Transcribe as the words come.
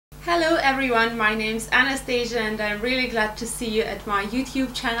Hello everyone, my name's Anastasia and I'm really glad to see you at my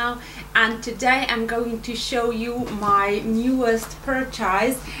YouTube channel, and today I'm going to show you my newest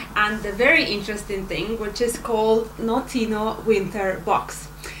purchase and the very interesting thing, which is called Notino Winter Box.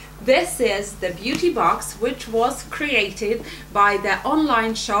 This is the beauty box which was created by the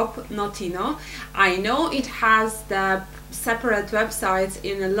online shop Notino. I know it has the separate websites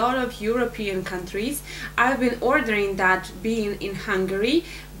in a lot of European countries. I've been ordering that being in Hungary,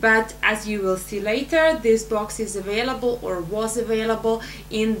 but as you will see later, this box is available or was available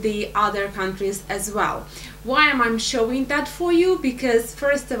in the other countries as well. Why am I showing that for you? Because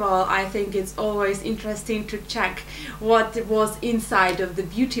first of all, I think it's always interesting to check what was inside of the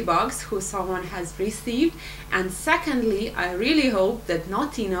beauty box, who someone has received, and secondly, I really hope that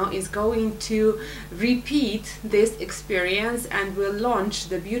Notino is going to repeat this experience and will launch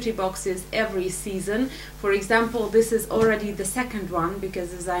the beauty boxes every season. For example, this is already the second one,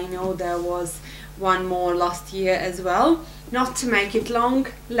 because as I know there was one more last year as well. Not to make it long,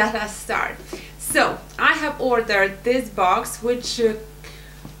 let us start. So I have ordered this box, which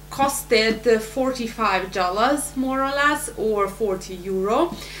costed $45 more or less, or 40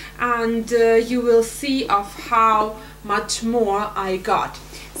 euro, and you will see of how much more I got.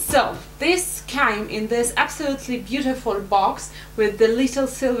 So this came in this absolutely beautiful box with the little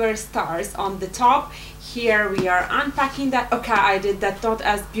silver stars on the top. Here we are unpacking that. Okay, I did that not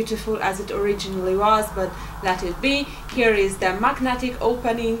as beautiful as it originally was, but let it be. Here is the magnetic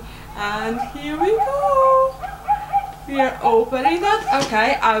opening, and here we go. We are opening that.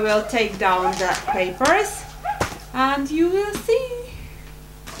 Okay, I will take down the papers and you will see.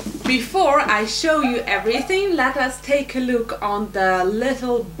 Before I show you everything, let us take a look on the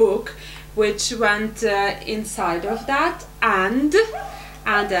little book which went inside of that, and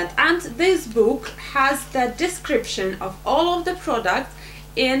this book has the description of all of the products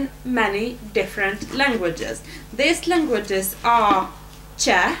in many different languages. These languages are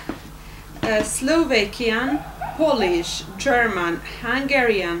Czech, Slovakian, Polish, German,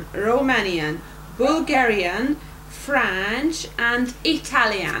 Hungarian, Romanian, Bulgarian, French and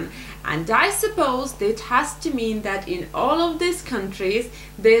Italian. And I suppose that has to mean that in all of these countries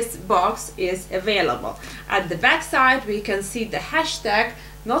this box is available. At the back side we can see the hashtag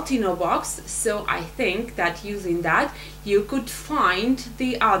Notino box, so I think that using that you could find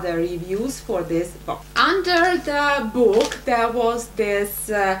the other reviews for this box. Under the book there was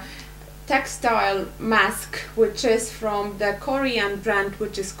this textile mask, which is from the Korean brand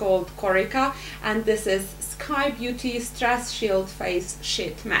which is called Korika, and this is Sky Beauty Stress Shield Face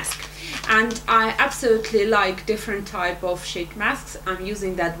Sheet Mask. And I absolutely like different type of sheet masks. I'm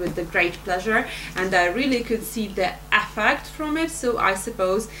using that with the great pleasure, and I really could see the effect from it, so I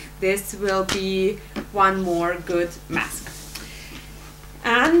suppose this will be one more good mask.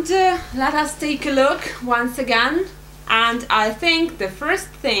 And let us take a look once again. And I think the first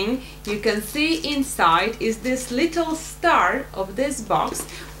thing you can see inside is this little star of this box,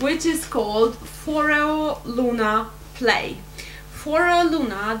 which is called Foreo Luna Play. Foreo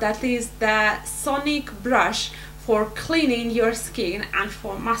Luna, that is the sonic brush for cleaning your skin and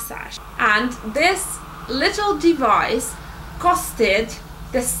for massage. And this little device costed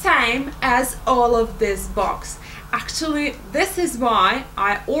the same as all of this box. Actually, this is why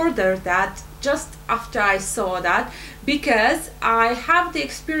I ordered that just after I saw that, because I have the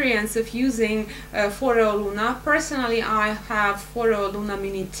experience of using Foreo Luna. Personally, I have Foreo Luna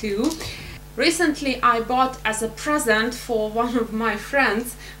Mini 2. Recently I bought as a present for one of my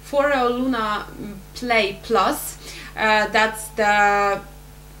friends Foreo Luna Play Plus. That's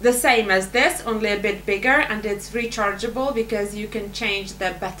the same as this, only a bit bigger, and it's rechargeable because you can change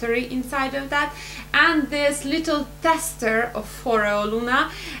the battery inside of that. And this little tester of Foreo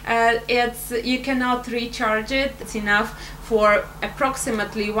Luna, you cannot recharge it. It's enough for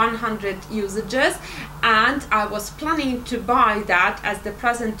approximately 100 usages, and I was planning to buy that as the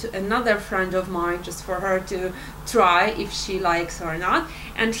present to another friend of mine, just for her to try if she likes or not.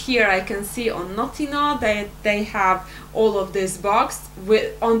 And here I can see on Notino that they have all of this box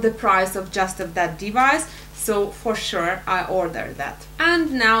on the price of just of that device, so for sure I ordered that.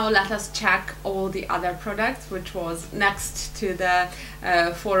 And now let us check all the other products which was next to the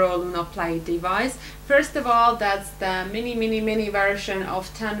Foreo Luna Play device. First of all, that's the mini version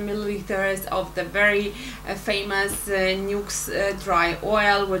of 10 milliliters of the very famous Nuxe dry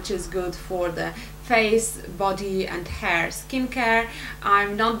oil, which is good for the face, body and hair skincare.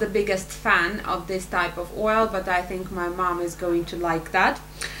 I'm not the biggest fan of this type of oil, but I think my mom is going to like that.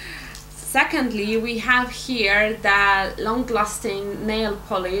 Secondly, we have here the long-lasting nail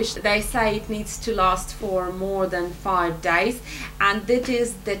polish. They say it needs to last for more than 5 days, and that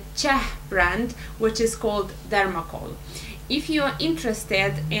is the Czech brand, which is called Dermacol. If you are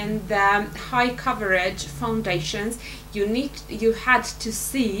interested in the high coverage foundations, you had to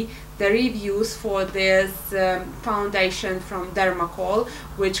see the reviews for this foundation from Dermacol,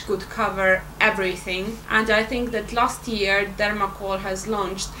 which could cover everything. And I think that last year Dermacol has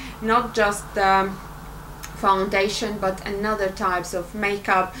launched not just the foundation but another types of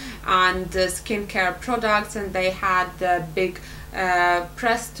makeup and skincare products, and they had the big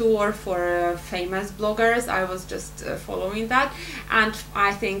press tour for famous bloggers. I was just following that, and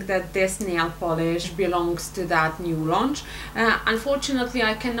I think that this nail polish belongs to that new launch. Unfortunately,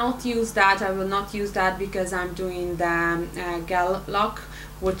 I cannot use that. I will not use that because I'm doing the gel lock,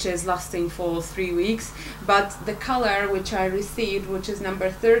 which is lasting for 3 weeks, but the color which I received, which is number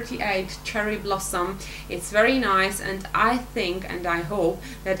 38 Cherry Blossom, it's very nice, and I think and I hope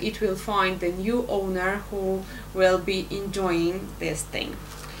that it will find the new owner who will be enjoying this thing.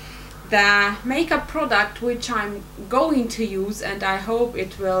 The makeup product which I'm going to use, and I hope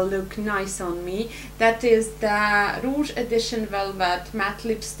it will look nice on me, that is the Rouge Edition Velvet Matte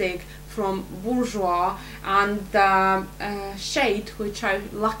Lipstick from Bourjois, and the shade which I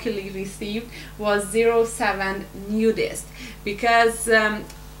luckily received was 07 Nudist, because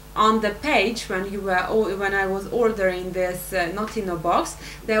on the page when I was ordering this Notino box,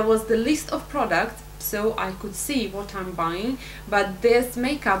 there was the list of products, so I could see what I'm buying, but these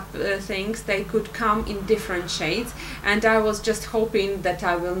makeup things, they could come in different shades, and I was just hoping that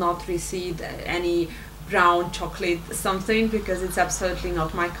I will not receive any brown chocolate something, because it's absolutely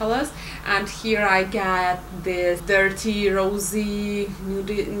not my colors. And here I get this dirty rosy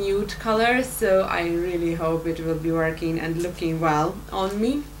nude color, so I really hope it will be working and looking well on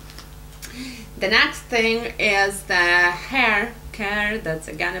me. The next thing is the hair care. That's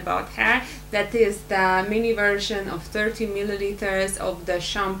again about hair. That is the mini version of 30 milliliters of the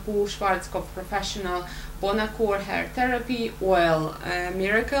shampoo Schwarzkopf Professional Bonacore Hair Therapy Oil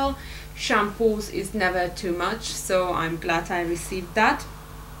Miracle. Shampoos is never too much, so I'm glad I received that.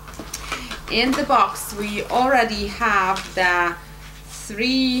 In the box we already have the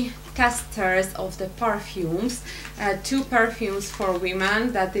 3 testers of the perfumes, 2 perfumes for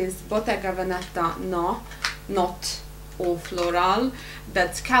women, that is Bottega Veneta Not Eau Floral,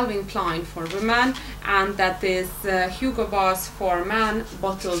 that's Calvin Klein for women, and that is Hugo Boss for men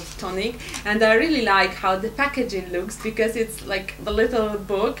Bottled Tonic. And I really like how the packaging looks, because it's like the little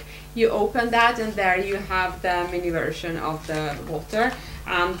book, you open that and there you have the mini version of the water,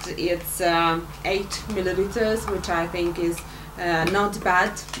 and it's 8 milliliters, which I think is not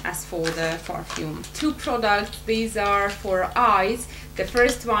bad as for the perfume. 2 products, these are for eyes. The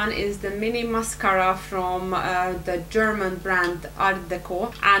first one is the mini mascara from the German brand Art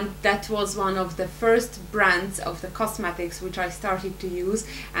Deco, and that was one of the first brands of the cosmetics which I started to use.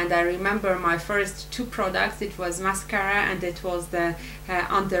 And I remember my first 2 products, it was mascara and it was the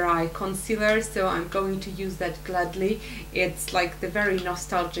under eye concealer, so I'm going to use that gladly. It's like the very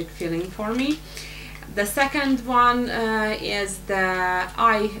nostalgic feeling for me. The second one is the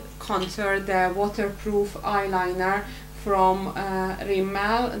eye contour, the waterproof eyeliner from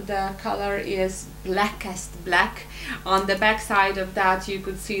Rimmel. The color is blackest black. On the back side of that you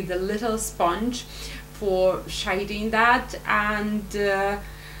could see the little sponge for shading that, and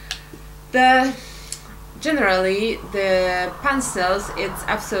generally the pencils, it's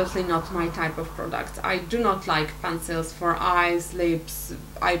absolutely not my type of product. I do not like pencils for eyes, lips,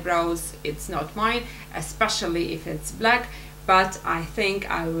 eyebrows. It's not mine, especially if it's black, but I think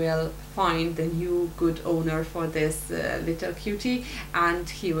I will find the new good owner for this little cutie, and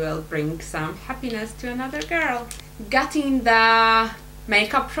he will bring some happiness to another girl. Getting the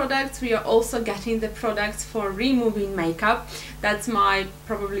makeup products, we are also getting the products for removing makeup. That's my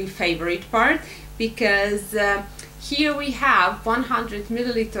probably favorite part, because here we have 100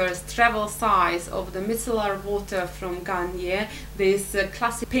 milliliters travel size of the micellar water from Garnier, this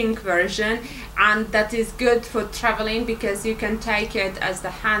classic pink version, and that is good for traveling because you can take it as the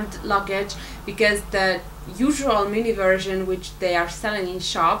hand luggage, because the usual mini version which they are selling in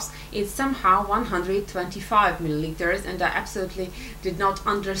shops is somehow 125 milliliters, and I absolutely did not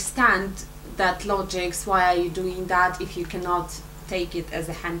understand that logics. Why are you doing that if you cannot take it as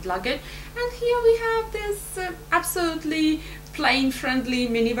a hand luggage? And here we have this absolutely plain friendly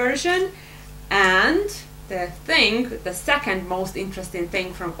mini version. And the second most interesting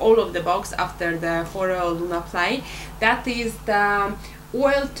thing from all of the box after the Foreo Luna Play, that is the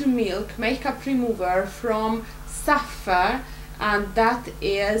oil to milk makeup remover from Sapphire, and that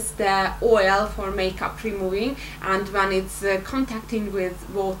is the oil for makeup removing, and when it's contacting with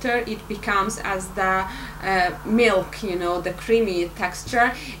water it becomes as the milk, you know, the creamy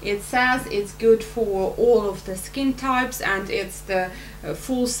texture. It says it's good for all of the skin types, and it's the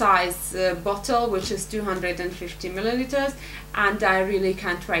full size bottle, which is 250 milliliters, and I really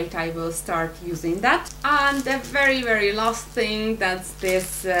can't wait. I will start using that. And the very last thing, that's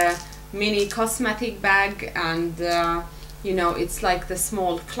this mini cosmetic bag, and you know, it's like the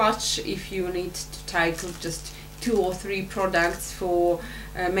small clutch if you need to take just 2 or 3 products for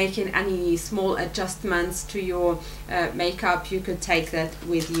making any small adjustments to your makeup. You could take that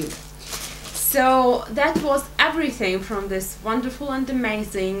with you. So that was everything from this wonderful and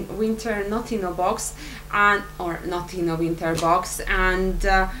amazing winter Notino box, or Notino Winter Box. And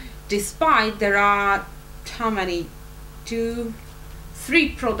despite there are how many, 2, 3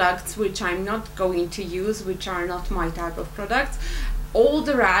 products which I'm not going to use, which are not my type of products, all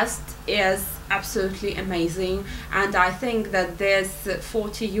the rest is absolutely amazing. And I think that this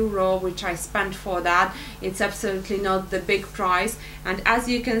 40 euro which I spent for that, it's absolutely not the big price. And as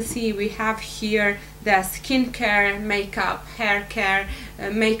you can see, we have here the skincare, makeup, hair care,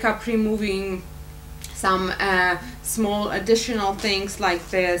 makeup removing, some small additional things like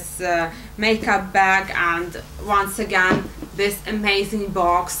this makeup bag, and once again this amazing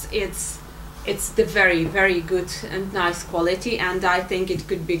box. It's the very good and nice quality, and I think it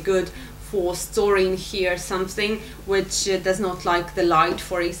could be good for storing here something which does not like the light,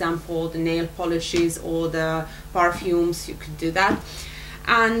 for example the nail polishes or the perfumes. You could do that.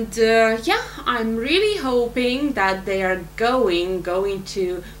 And yeah, I'm really hoping that they are going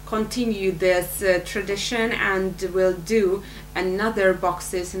to continue this tradition, and will do another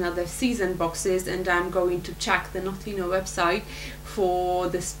boxes, another season boxes, and I'm going to check the Notino website for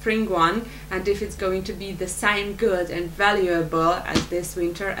the spring one, and if it's going to be the same good and valuable as this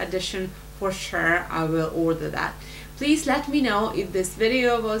winter edition, for sure I will order that. Please let me know if this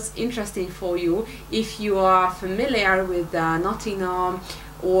video was interesting for you, if you are familiar with Notino,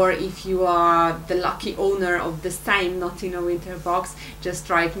 or if you are the lucky owner of the same Notino Winter Box. Just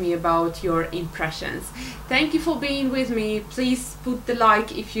write me about your impressions. Thank you for being with me. Please put the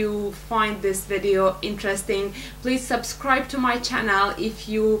like if you find this video interesting. Please subscribe to my channel if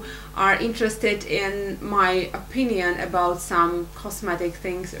you are interested in my opinion about some cosmetic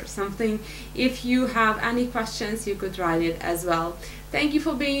things or something. If you have any questions, you could write it as well. Thank you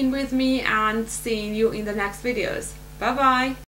for being with me, and seeing you in the next videos. Bye bye.